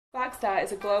SparkStart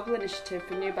is a global initiative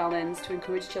from New Balance to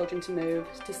encourage children to move,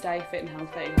 to stay fit and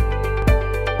healthy.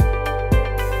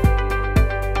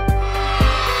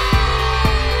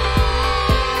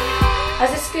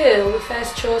 As a school, we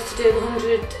first chose to do the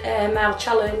 100-mile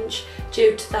challenge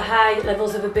due to the high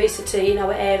levels of obesity in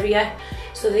our area.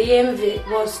 So the aim of it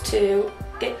was to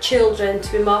get children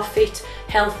to be more fit,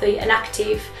 healthy and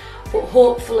active, but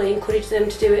hopefully encourage them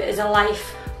to do it as a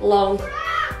lifelong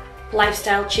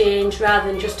lifestyle change rather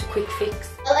than just a quick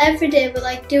fix. Well, every day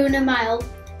we're doing a mile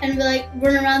and we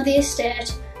run around the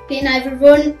estate. We can either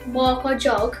run, walk or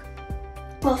jog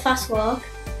or fast walk,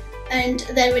 and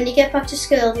then when you get back to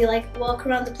school you walk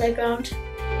around the playground.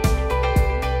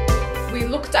 We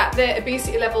looked at the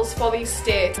obesity levels for the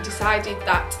estate and decided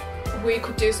that we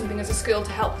could do something as a school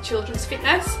to help the children's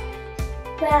fitness.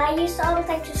 Well, I used to always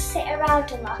like to sit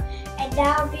around a lot, and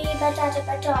now me, my dad and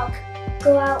my dog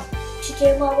go out to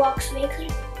do more walks weekly.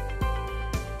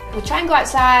 We try and go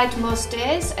outside most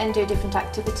days and do different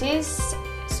activities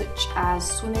such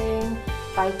as swimming,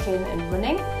 biking and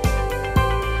running.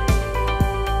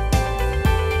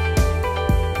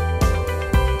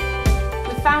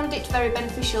 We found it very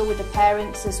beneficial with the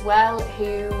parents as well,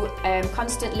 who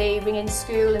constantly ring in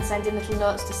school and send in little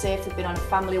notes to say if they've been on a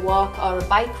family walk or a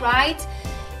bike ride.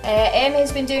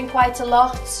 Amy's been doing quite a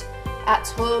lot at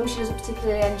home. She doesn't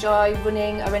particularly enjoy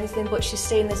running or anything, but she's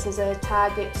seen this as a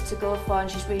target to go for and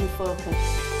she's really focused.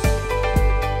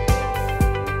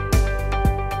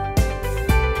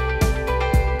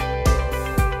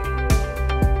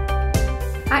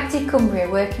 Active Cumbria,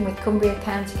 working with Cumbria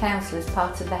County Council as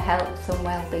part of the Health and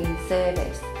Wellbeing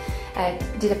Service,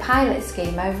 did a pilot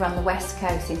scheme over on the West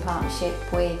Coast in partnership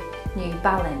with New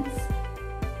Balance.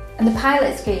 And the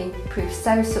pilot scheme proved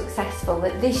so successful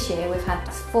that this year we've had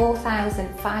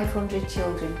 4,500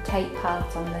 children take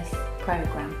part on this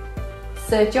programme.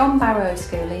 Sir John Barrow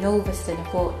School in Ulverston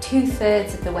have walked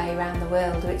 2/3 of the way around the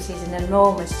world, which is an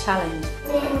enormous challenge.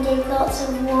 And do lots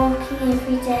of walking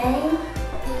every day.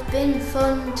 It's been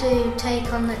fun to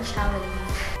take on the challenge.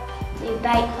 Do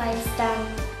bike rides down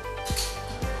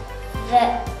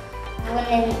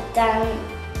running down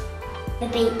the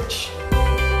beach.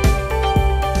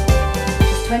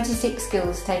 26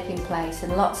 schools taking place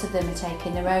and lots of them are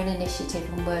taking their own initiative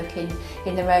and working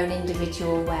in their own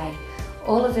individual way.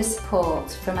 All of the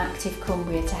support from Active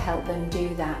Cumbria to help them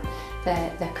do that.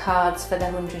 The cards for the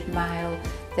 100-mile,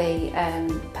 the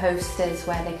posters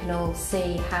where they can all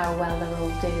see how well they're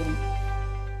all doing.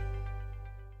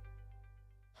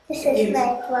 This is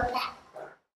my brother.